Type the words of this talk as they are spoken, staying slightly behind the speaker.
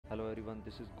everyone,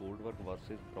 this is Goldberg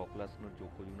versus Lesnar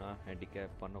Yokozuna Handicap,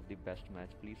 one of the best match.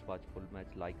 Please watch full match,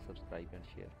 like, subscribe and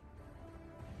share.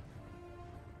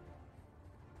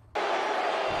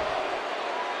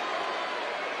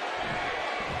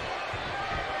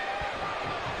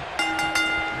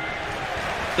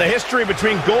 The history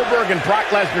between Goldberg and Brock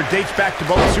Lesnar dates back to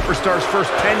both superstars' first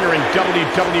tenure in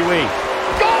WWE.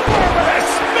 Goldberg with a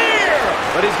spear!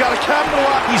 But he's got a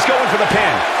capitalize. He's going for the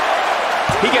pin.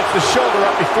 He gets the shoulder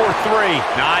up before 3.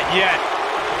 Not yet.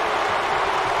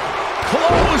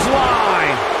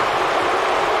 Clothesline!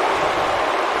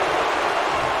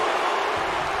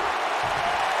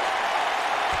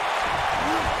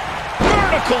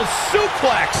 Vertical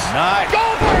suplex! Nice.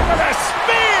 Goldberg with a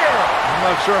spear! I'm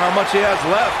not sure how much he has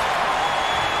left.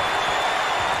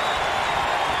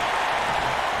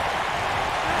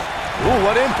 Ooh,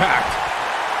 what impact!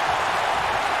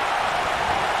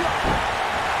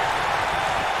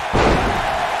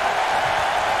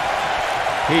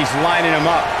 He's lining him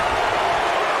up.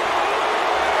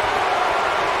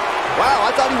 Wow,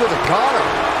 I thought he was a goner.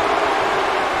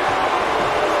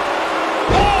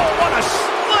 Oh, what a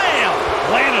slam!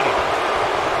 Landed him.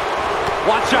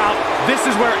 Watch out. This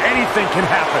is where anything can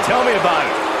happen. Tell me about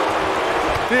it.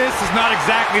 This is not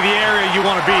exactly the area you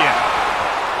want to be in.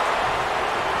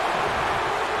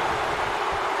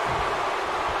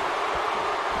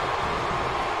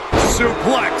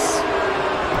 Suplex.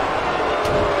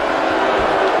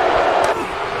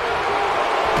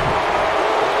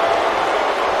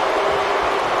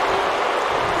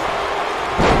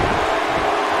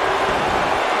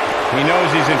 He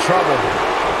knows he's in trouble.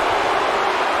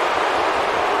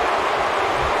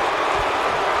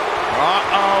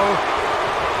 Uh-oh.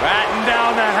 Batten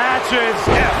down the hatches.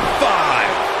 F5.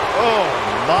 Oh,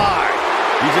 my.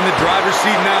 He's in the driver's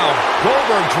seat now.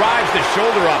 Goldberg drives the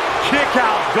shoulder up. Kick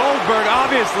out. Goldberg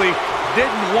obviously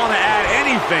didn't want to add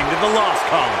anything to the loss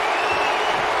column.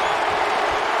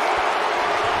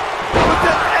 With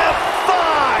the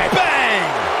F5. Bang.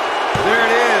 There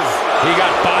it is. He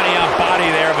got body on body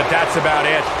there, but that's about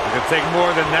it. It could take more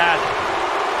than that.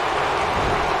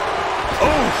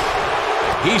 Oof!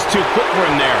 He's too quick for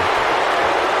him there.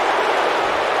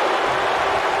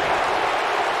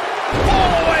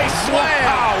 Fall-away slam!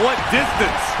 Wow, what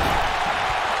distance!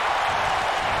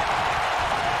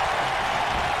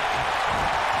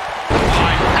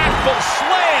 Impactful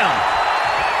slam!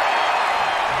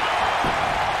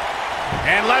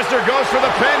 And Lesnar goes for the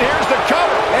pin. Here's the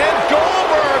cover. And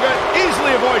Goldberg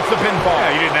easily avoids the pinfall.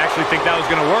 Yeah, you didn't actually think that was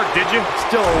going to work, did you?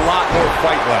 Still a lot more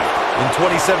fight left. In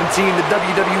 2017, the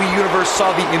WWE Universe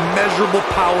saw the immeasurable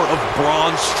power of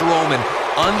Braun Strowman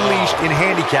unleashed in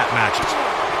handicap matches.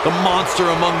 The monster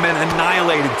among men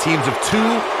annihilated teams of 2,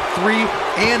 3,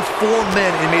 and 4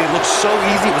 men and made it look so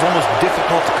easy it was almost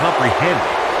difficult to comprehend.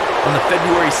 On the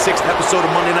February 6th episode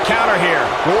of Monday Night Counter here.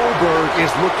 Goldberg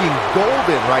is looking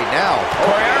golden right now.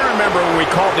 Corey, I remember when we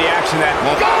called the action that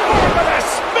Goldberg with a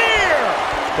spear!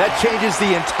 That changes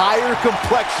the entire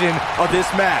complexion of this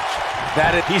match.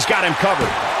 He's got him covered.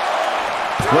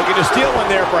 Looking to steal one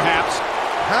there, perhaps.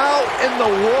 How in the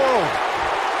world?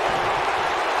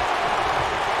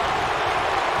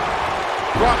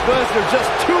 Brock Lesnar just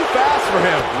too fast for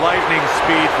him. Lightning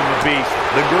speed from the beast.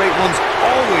 The great ones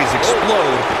always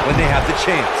explode when they have the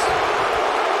chance.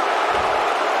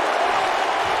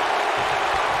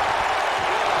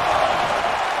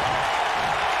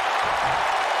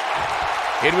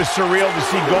 It was surreal to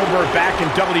see Goldberg back in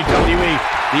WWE.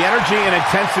 The energy and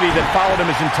intensity that followed him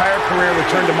his entire career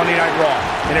returned to Monday Night Raw,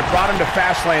 and it brought him to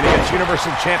Fastlane against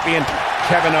Universal Champion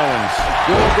Kevin Owens.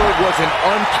 Goldberg was an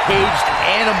uncaged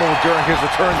animal during his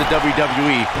return to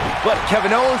WWE, but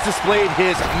Kevin Owens displayed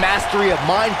his mastery of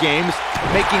mind games,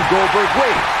 making Goldberg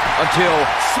wait until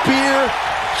Spear,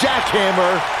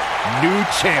 Jackhammer, new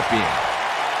champion.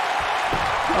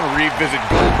 I'll revisit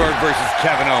Goldberg versus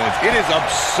Kevin Owens. It is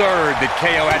absurd that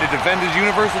KO had to defend his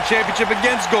Universal Championship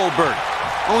against Goldberg.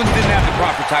 Owens didn't have the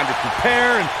proper time to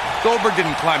prepare, and Goldberg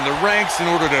didn't climb the ranks in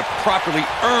order to properly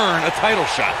earn a title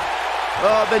shot.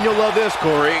 Then you'll love this,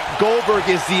 Corey. Goldberg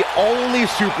is the only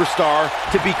superstar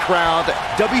to be crowned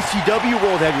WCW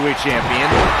World Heavyweight Champion,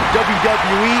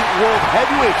 WWE World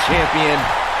Heavyweight Champion,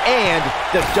 and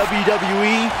the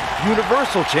WWE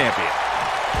Universal Champion.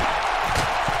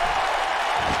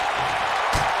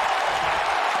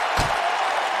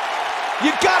 You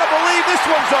gotta believe this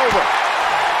one's over.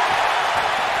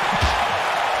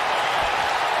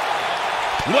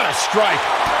 What a strike.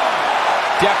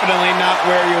 Definitely not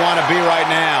where you want to be right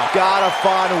now. Gotta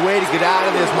find a way to get out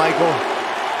of this, Michael.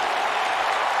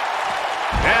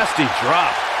 Nasty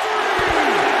drop.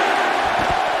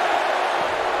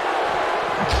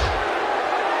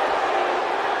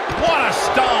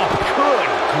 stomp. Good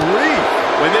grief.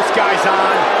 When this guy's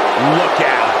on, look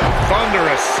out.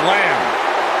 Thunderous slam.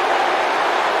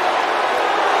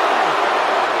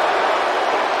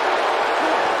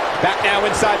 Back now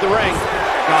inside the ring.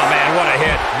 Oh, man, what a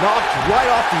hit. Knocked right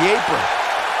off the apron.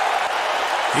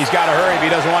 He's got to hurry if he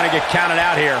doesn't want to get counted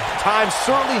out here. Time's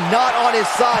certainly not on his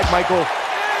side, Michael.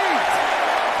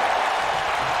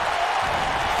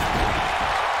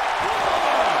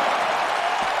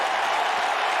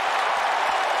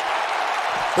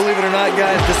 Believe it or not,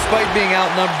 guys, despite being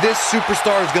outnumbered, this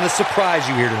superstar is going to surprise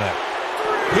you here tonight.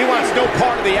 He wants no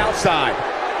part of the outside.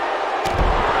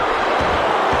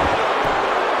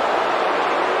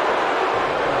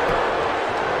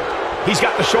 He's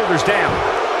got the shoulders down.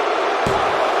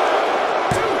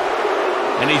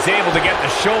 And he's able to get the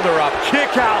shoulder up.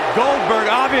 Kick out. Goldberg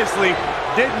obviously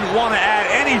didn't want to add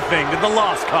anything to the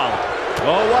loss column.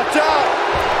 Oh, watch out.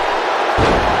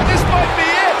 This might be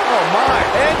it. Oh, my.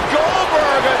 And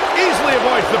Goldberg easily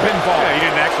avoids the pinfall. Yeah, you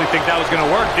didn't actually think that was going to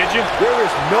work, did you? There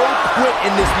is no quit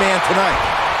in this man tonight.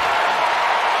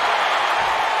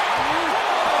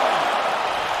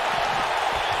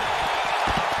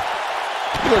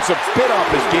 He looks a bit off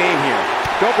his game here.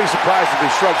 Don't be surprised if he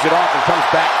shrugs it off and comes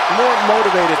back more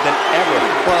motivated than ever.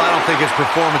 Well, I don't think his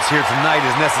performance here tonight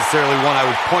is necessarily one I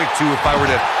would point to if I were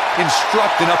to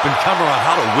instruct an up-and-comer on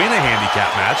how to win a handicap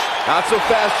match. Not so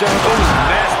fast, gentlemen. Oh,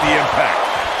 nasty impact.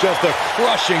 Just a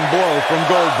crushing blow from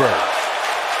Goldberg.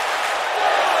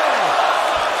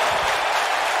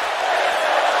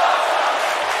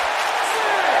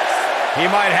 He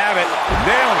might have it.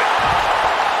 Nailed it.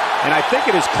 And I think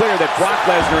it is clear that Brock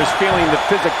Lesnar is feeling the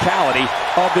physicality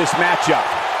of this matchup.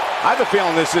 I have a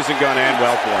feeling this isn't going to end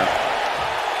well for him.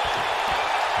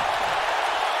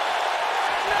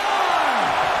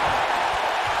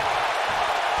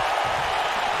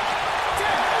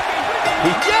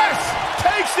 Yes!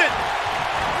 Takes it!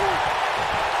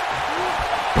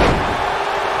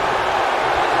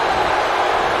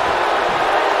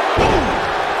 Boom!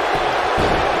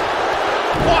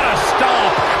 What a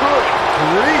stomp. Good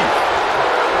grief.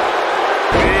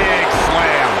 Big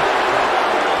slam.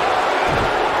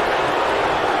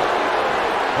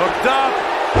 Hooked up.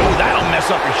 Oh, that'll mess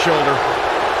up his shoulder.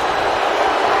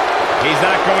 He's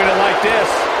not going to like this.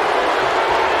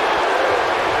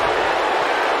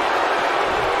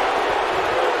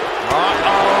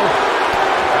 Uh-oh.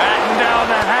 Batten down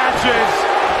the hatches.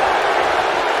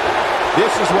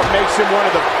 This is what makes him one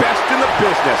of the best in the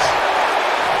business.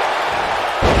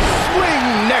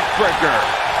 Swing neckbreaker.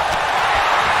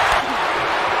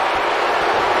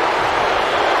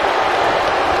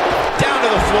 Down to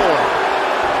the floor.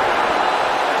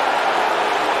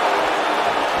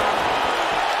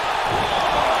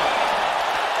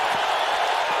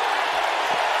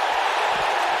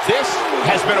 This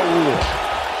has been a war.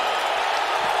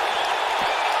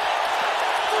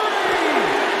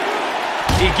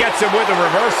 He gets him with a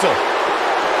reversal.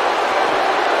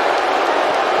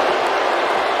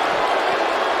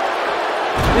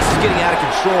 This is getting out of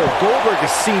control. Goldberg has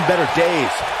seen better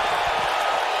days.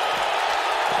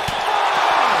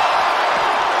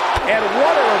 And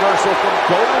what a reversal from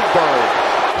Goldberg.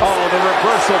 Oh, the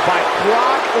reversal by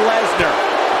Brock Lesnar.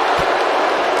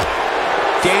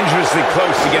 Dangerously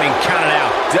close to getting counted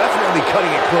out. Definitely cutting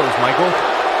it close, Michael.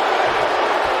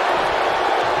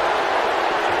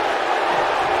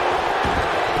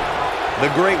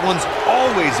 The great ones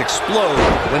always explode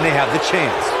when they have the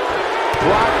chance.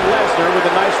 Brock Lesnar with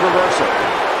a nice reversal.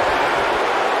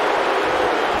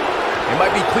 It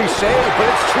might be cliche, but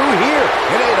it's true here.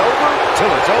 It ain't over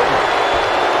till it's over.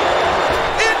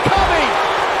 Incoming!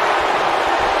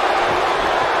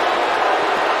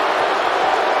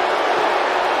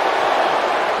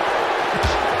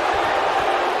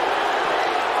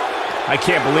 I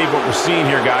can't believe what we're seeing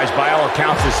here, guys. By all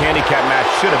accounts, this handicap match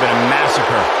should have been a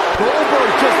massacre.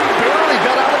 Goldberg just barely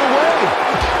got out of the way.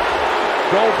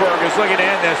 Goldberg is looking to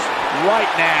end this right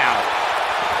now.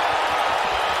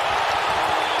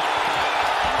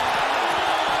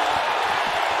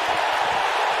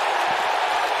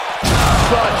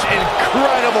 Such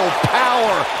incredible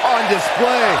power on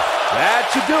display. That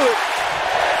should do it.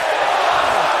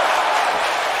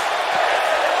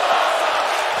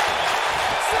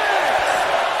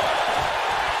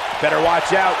 Better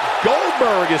watch out.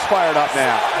 Goldberg is fired up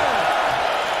now.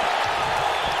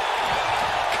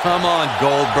 Come on,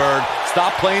 Goldberg.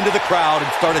 Stop playing to the crowd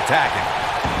and start attacking.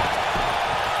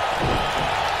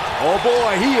 Oh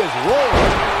boy, he is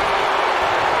rolling.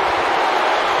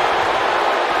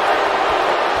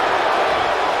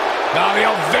 Now the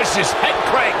old vicious head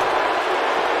crank.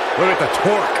 Look at the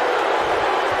torque.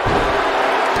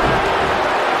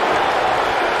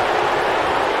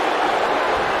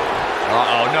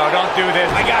 do this.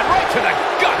 I got right to the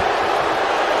gut.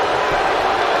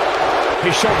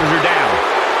 His shoulders are down.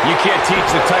 You can't teach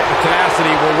the type of tenacity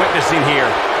we're witnessing here.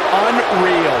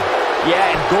 Unreal.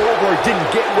 Yeah, and Goldberg didn't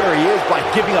get where he is by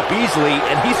giving up easily,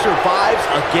 and he survives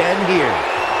again here.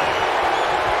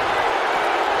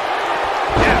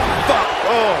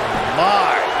 Oh,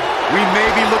 my. We may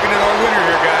be looking at our winner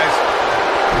here, guys.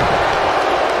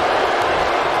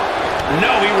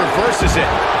 No, he reverses it.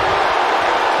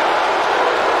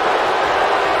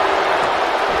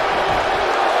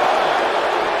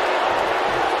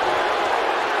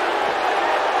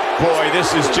 Boy, this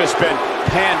has just been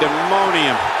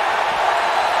pandemonium.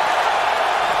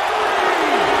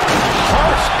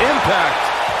 Harsh impact.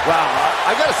 Wow,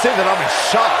 I gotta say that I'm in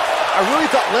shock. I really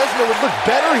thought Lesnar would look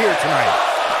better here tonight.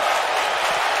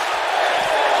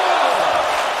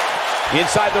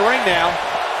 Inside the ring now.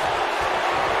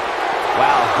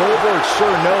 Wow, Goldberg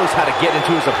sure knows how to get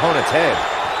into his opponent's head.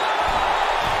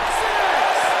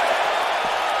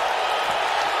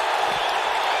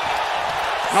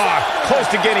 Close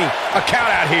to getting a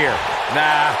count out here.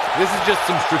 Nah, this is just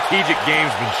some strategic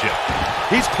gamesmanship.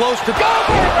 He's close to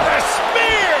Goldberg with a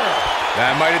spear!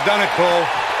 That might have done it, Cole.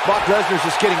 Brock Lesnar's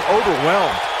just getting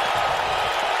overwhelmed.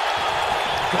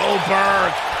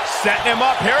 Goldberg setting him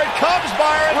up. Here it comes,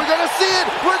 Byron. We're gonna see it!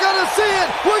 We're gonna see it!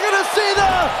 We're gonna see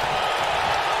the...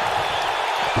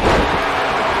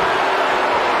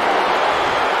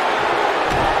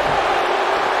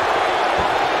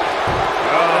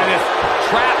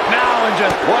 Trapped now and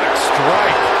just what a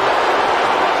strike.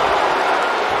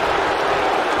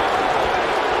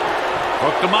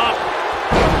 Hooked him up.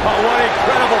 Oh, what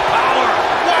incredible power.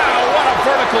 Wow, what a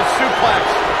vertical suplex.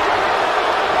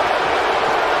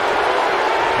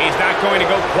 He's not going to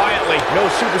go quietly. No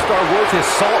superstar worth his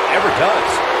salt ever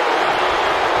does.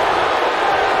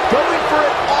 Going for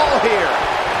it all here.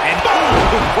 And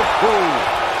boom!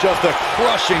 Just a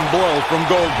crushing blow from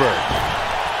Goldberg.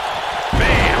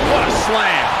 Man, what a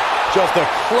slam. Just a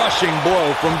crushing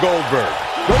blow from Goldberg.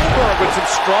 Goldberg with some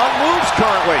strong moves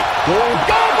currently.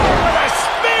 Goldberg with a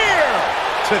spear!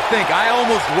 To think, I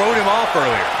almost wrote him off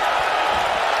earlier.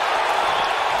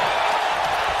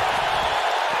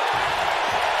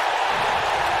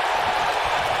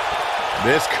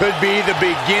 This could be the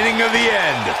beginning of the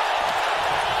end.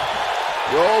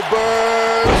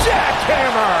 Goldberg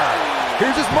jackhammer.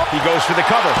 Here's his mark. He goes for the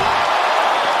cover.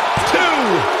 2,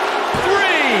 3.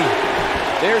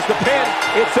 There's the pin.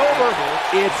 It's over.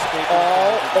 It's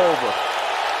all over.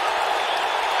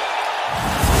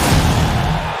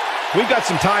 We've got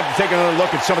some time to take another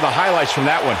look at some of the highlights from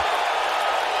that one.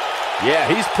 Yeah,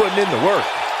 he's putting in the work.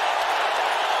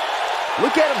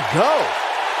 Look at him go.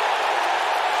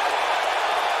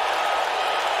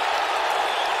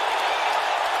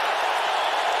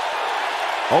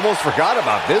 Almost forgot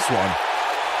about this one.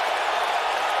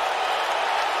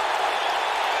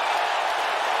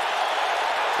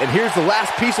 And here's the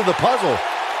last piece of the puzzle.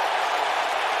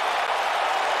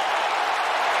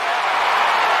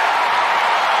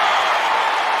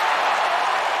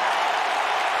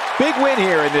 Big win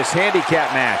here in this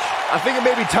handicap match. I think it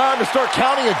may be time to start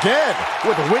counting again.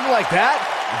 With a win like that,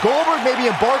 Goldberg may be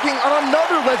embarking on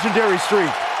another legendary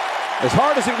streak. As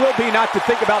hard as it will be not to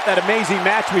think about that amazing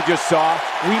match we just saw,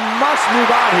 we must move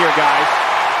on here, guys.